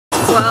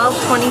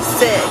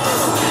12:26.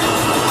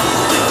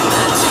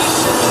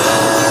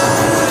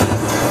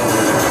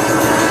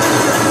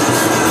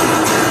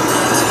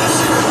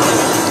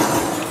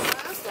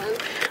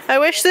 I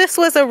wish this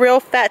was a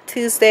real Fat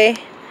Tuesday,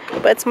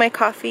 but it's my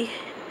coffee.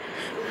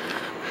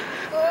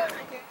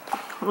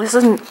 This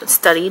is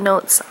study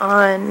notes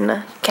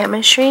on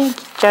chemistry,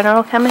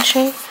 general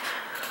chemistry.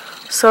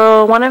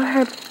 So one of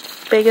her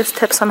biggest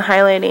tips on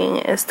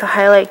highlighting is to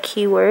highlight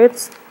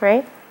keywords,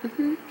 right?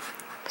 Mm-hmm.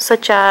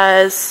 Such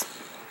as,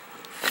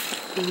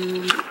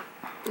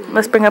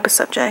 let's bring up a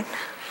subject.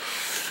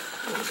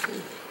 Okay,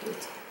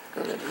 let's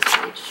go to this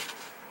page.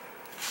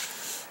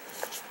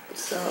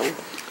 So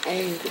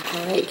I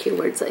highlight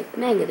keywords like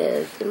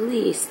negative,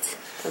 released,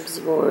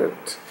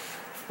 absorbed,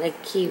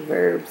 like key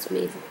verbs,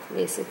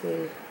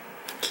 basically.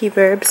 Key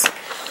verbs.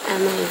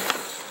 And like,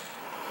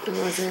 it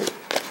wasn't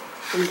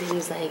in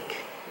things like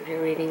if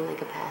you're reading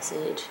like a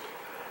passage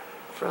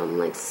from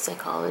like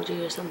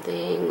psychology or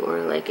something,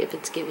 or like if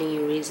it's giving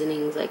you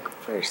reasonings like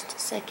first,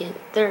 second,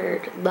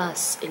 third,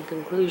 thus, in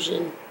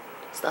conclusion,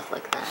 stuff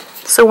like that.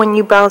 So when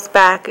you bounce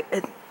back,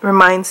 it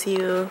reminds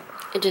you.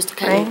 It just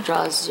kind of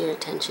draws your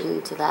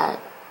attention to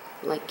that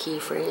like key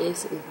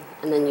phrase,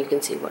 and then you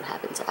can see what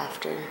happens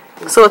after.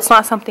 So it's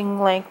not something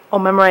like, oh,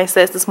 memorize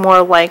this. It's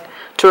more like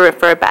to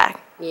refer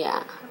back.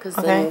 Yeah, because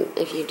then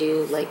if you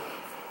do like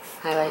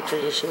highlight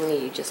traditionally,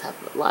 you just have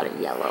a lot of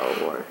yellow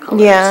or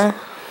colors. Yeah.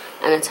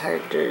 And it's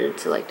harder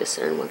to like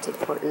discern what's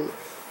important.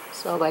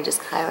 So by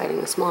just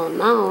highlighting a small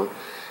amount,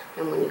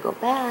 and when you go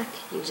back,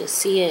 you just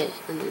see it,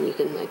 and then you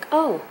can like,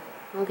 oh,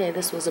 okay,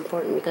 this was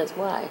important because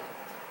why?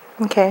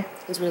 Okay.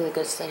 It's a really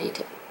good study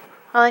tip.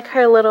 I like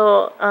her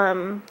little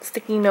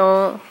sticky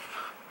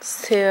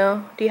notes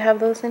too. Do you have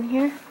those in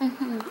here?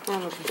 Mm-hmm. I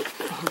love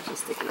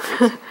sticky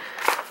notes.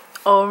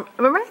 Oh,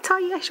 remember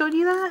I showed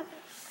you that?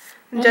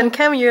 Gen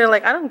Chem, you're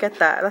like, I don't get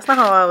that. That's not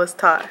how I was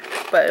taught.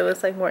 But it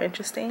was like more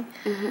interesting.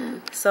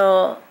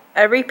 So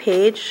every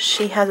page,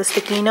 she has a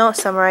sticky note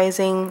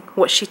summarizing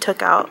what she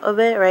took out of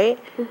it, right?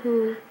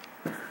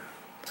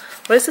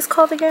 What is this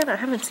called again? I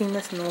haven't seen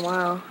this in a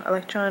while.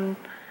 Electron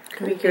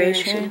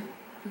configuration.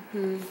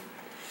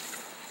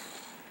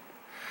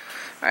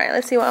 Alright,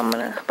 let's see what I'm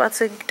about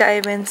to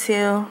dive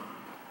into.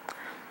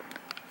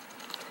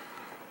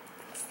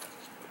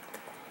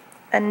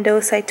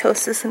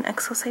 Endocytosis and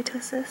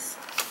exocytosis.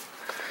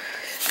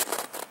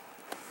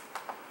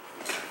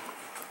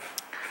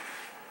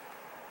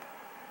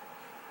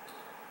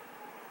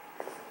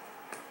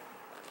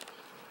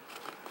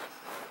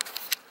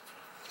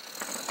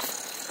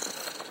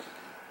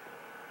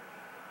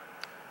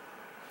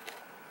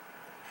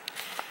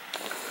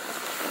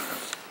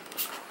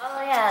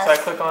 So I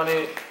click on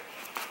it,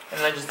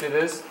 and I just do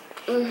this.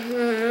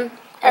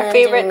 Our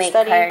favorite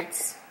study.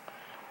 Cards.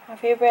 Our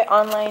favorite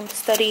online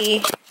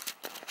study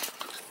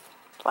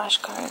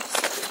flashcards.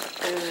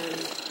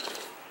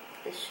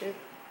 This should.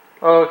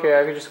 Oh, okay.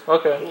 I can just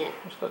Yeah.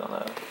 Just click on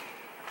that.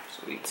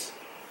 Sweet.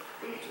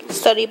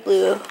 Study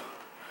Blue.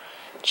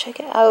 Check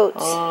it out.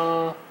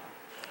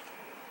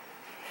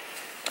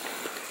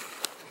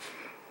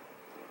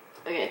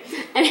 Okay.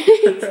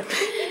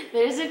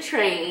 There's a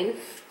train,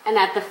 and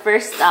at the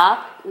first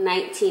stop,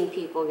 19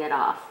 people get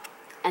off,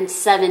 and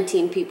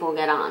 17 people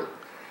get on.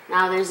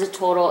 Now there's a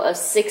total of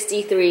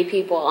 63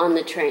 people on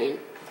the train.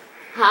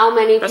 How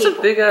many people? That's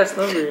a big ass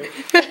number.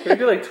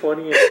 Maybe like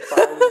 20 and 5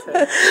 and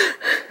 10.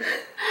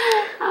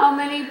 How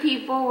many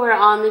people were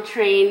on the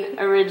train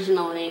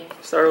originally?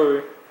 Start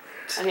over.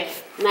 Okay,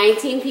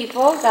 19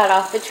 people got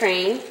off the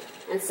train,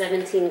 and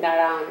 17 got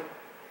on.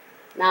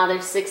 Now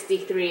there's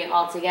 63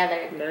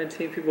 altogether.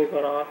 19 people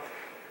got off.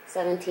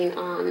 17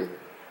 on.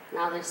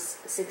 Now there's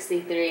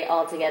 63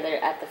 altogether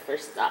at the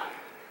first stop.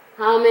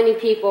 How many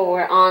people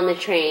were on the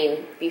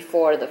train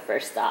before the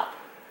first stop?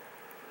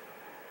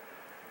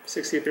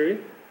 63?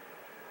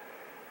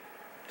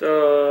 I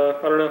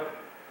don't know.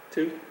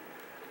 2?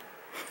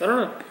 I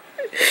don't know.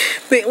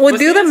 Wait, we'll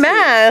do the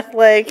math.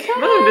 Like,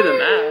 I'm not gonna do the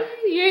math.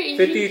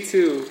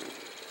 52.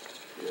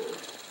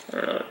 I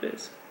don't know what it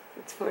is.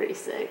 It's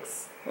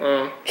 46.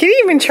 Oh. Can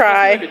you even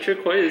try? Like a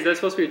trick question? Is that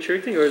supposed to be a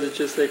trick thing, or is it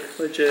just like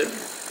legit?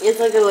 It's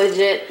like a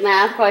legit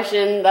math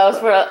question that was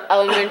for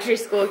elementary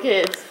school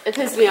kids. It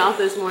pissed me off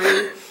this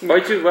morning.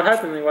 What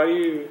happened? Like, why do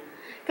you?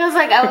 Cause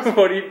like I was.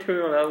 What are you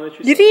doing on elementary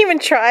school? You didn't even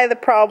try the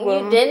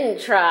problem. You didn't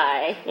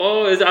try.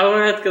 Oh, I want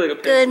to have to get like a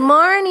pencil. Good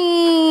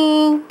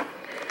morning.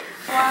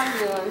 What I'm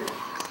doing.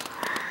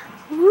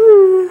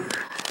 Woo.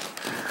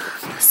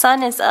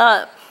 Sun is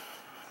up.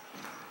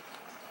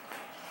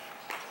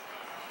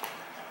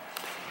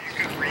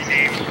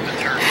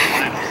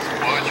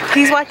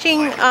 He's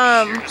watching,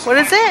 what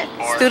is it?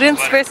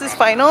 Students versus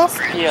finals?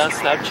 Yeah, on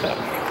Snapchat.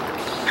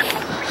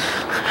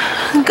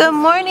 Good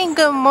morning,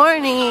 good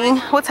morning.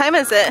 What time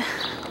is it?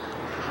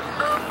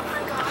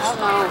 I don't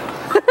know.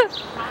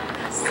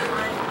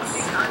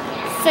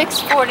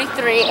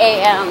 6:43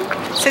 a.m.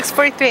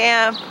 6:43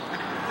 a.m.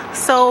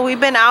 So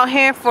we've been out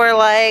here for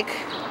like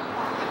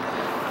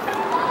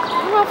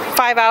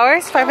 5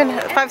 hours? 6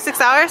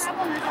 hours?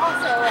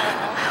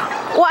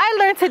 What I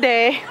learned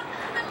today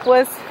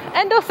was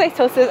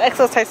endocytosis,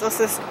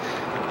 exocytosis,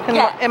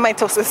 and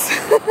mitosis.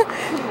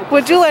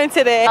 What'd you learn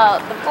today?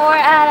 The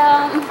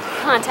 4-atom,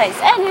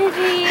 quantized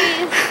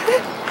energies,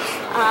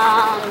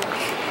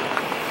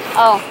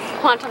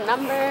 quantum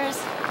numbers.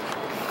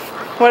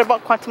 What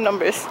about quantum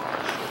numbers?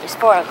 There's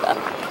 4 of them.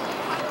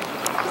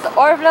 There's the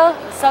orbital,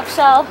 the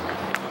subshell,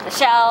 the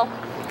shell,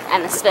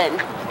 and the spin.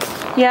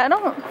 Yeah, I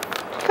don't.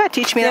 You gotta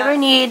teach me that. If you ever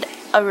need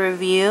a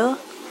review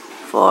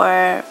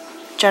for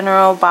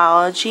general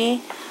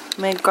biology,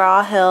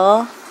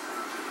 McGraw-Hill.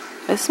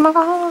 Is this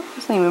McGraw-Hill?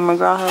 It's not even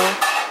McGraw-Hill.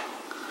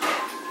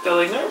 They're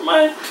like, never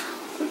mind.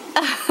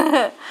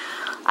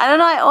 I don't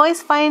know, I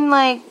always find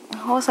like,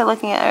 what was I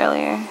looking at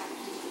earlier?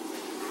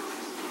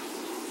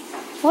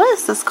 What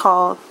is this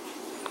called?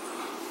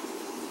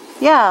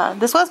 Yeah,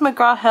 this was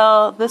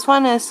McGraw-Hill. This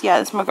one is, yeah,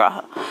 it's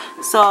McGraw-Hill.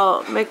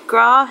 So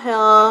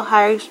McGraw-Hill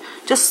hires,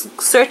 just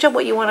search up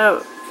what you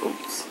wanna,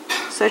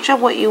 search up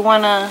what you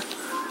wanna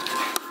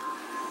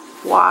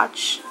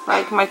watch.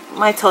 Like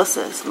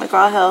mitosis,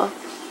 McGraw-Hill.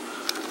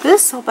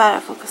 This is so bad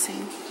at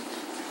focusing.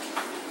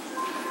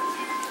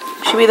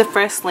 Should be the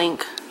first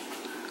link.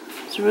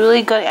 It's a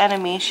really good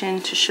animation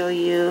to show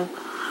you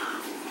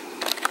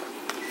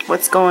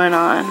what's going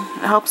on.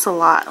 It helps a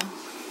lot.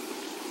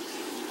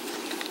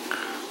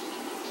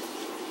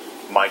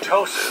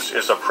 Mitosis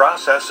is a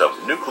process of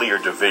nuclear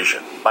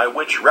division by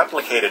which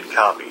replicated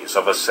copies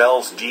of a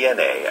cell's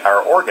DNA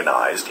are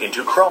organized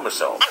into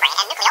chromosomes. Membrane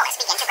and nucleolus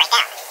begin to break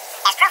down.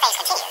 As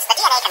prophase continues, the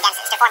DNA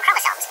condenses to form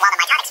chromosomes, while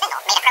the mitotic spindle,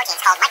 made of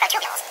proteins called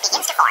microtubules,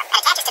 begins to form and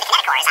attaches to the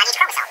kinetochores on each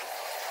chromosome.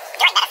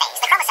 During metaphase,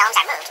 the chromosomes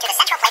are moved to the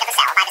central plate of the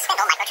cell by the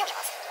spindle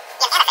microtubules.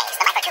 In anaphase,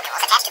 the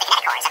microtubules attach to the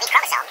kinetochores of each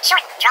chromosome,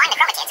 shorten, drawing the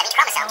chromatids of each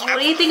chromosome to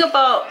What do you think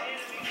about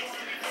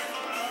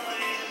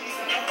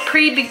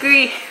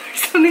pre-degree or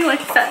something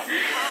like that?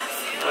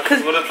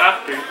 What if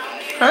after?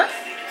 Huh?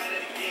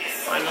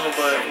 I know,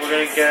 but we're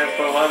gonna get,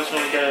 but a lot of us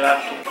want to get it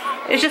after.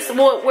 It's just,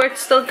 well, we're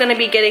still gonna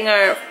be getting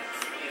our,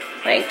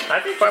 like, I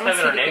think just pharmacy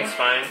having our degree. names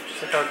fine.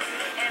 Just like how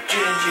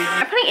Gene and Gene.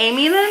 I'm putting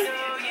Amy then?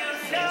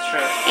 That's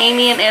right.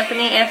 Amy and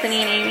Anthony,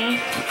 Anthony and Amy.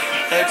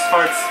 X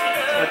Hearts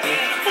Anthony.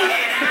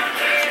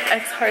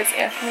 X Hearts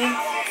Anthony.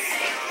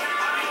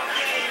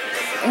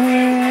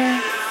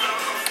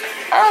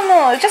 I don't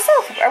know. It just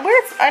sounds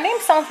weird. Our name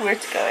sounds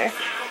weird together.